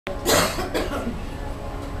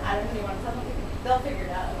pattern you want to tell them, they'll figure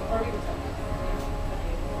it out. Or you can tell them.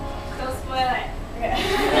 Don't spoil it. Okay.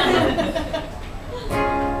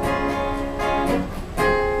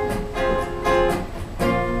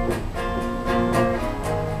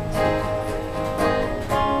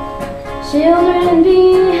 Children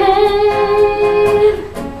behave,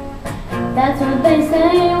 that's what they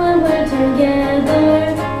say when we're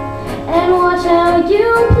together. And watch how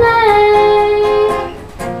you play.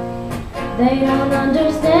 They don't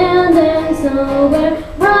understand, and so we're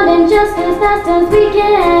running just as fast as we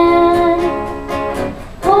can,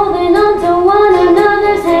 holding on to one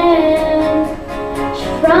another's hand,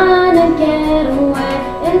 trying to get away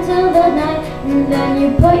into the night. And then you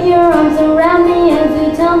put your arms around me as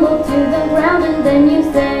we tumble to the ground, and then you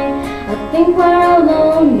say, I think we're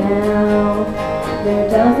alone now. There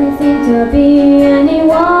doesn't seem to be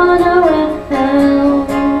anyone around.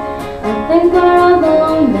 I think we're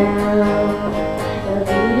alone now. The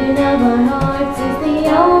beating of our hearts is the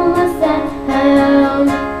only sound.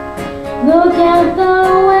 Look at the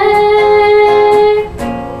way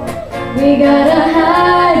we gotta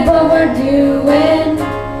hide what we're doing.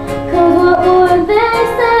 'Cause what would they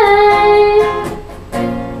say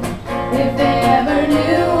if they ever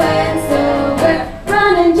knew? And so we're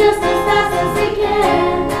running just as fast as we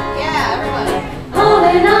can. Yeah, everybody.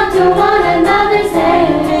 Holding on to one another's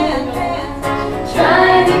hand,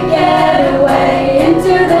 trying to get away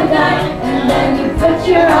into the night. And then you put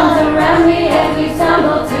your arms around me as we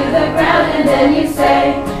tumble to the ground. And then you say,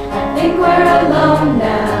 I think we're alone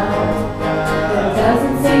now. There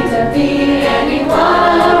doesn't seem to be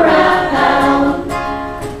anyone around.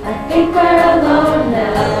 I think we're alone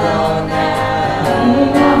now.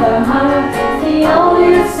 Beating of our hearts is the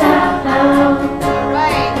only sound.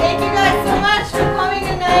 Right. Thank you guys so much for coming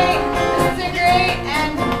tonight. This has been great,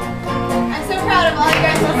 and I'm so proud of all you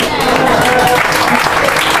guys listening.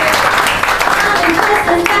 Running just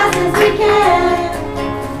as fast as we can,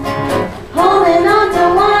 holding on to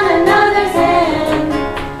one another's hand,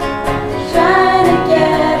 trying to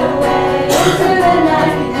get away into the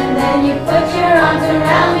night. And then you put your arms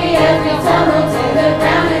around me as we tumble to the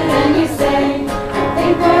ground. And then you say, I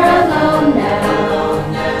think we're alone now.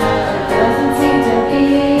 There doesn't seem to be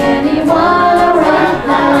anyone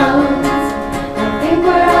around. I think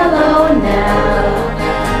we're alone now.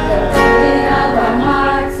 The beating of our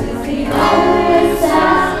hearts is the only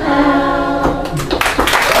sound.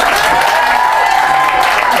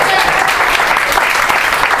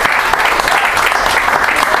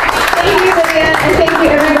 Thank you, Lydia, and thank you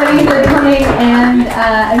everybody for coming. And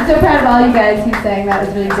I'm so proud of all you guys who sang. That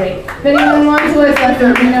was really great. If anyone wants voice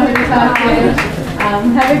lessons, you know who to talk to.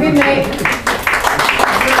 Have a good night.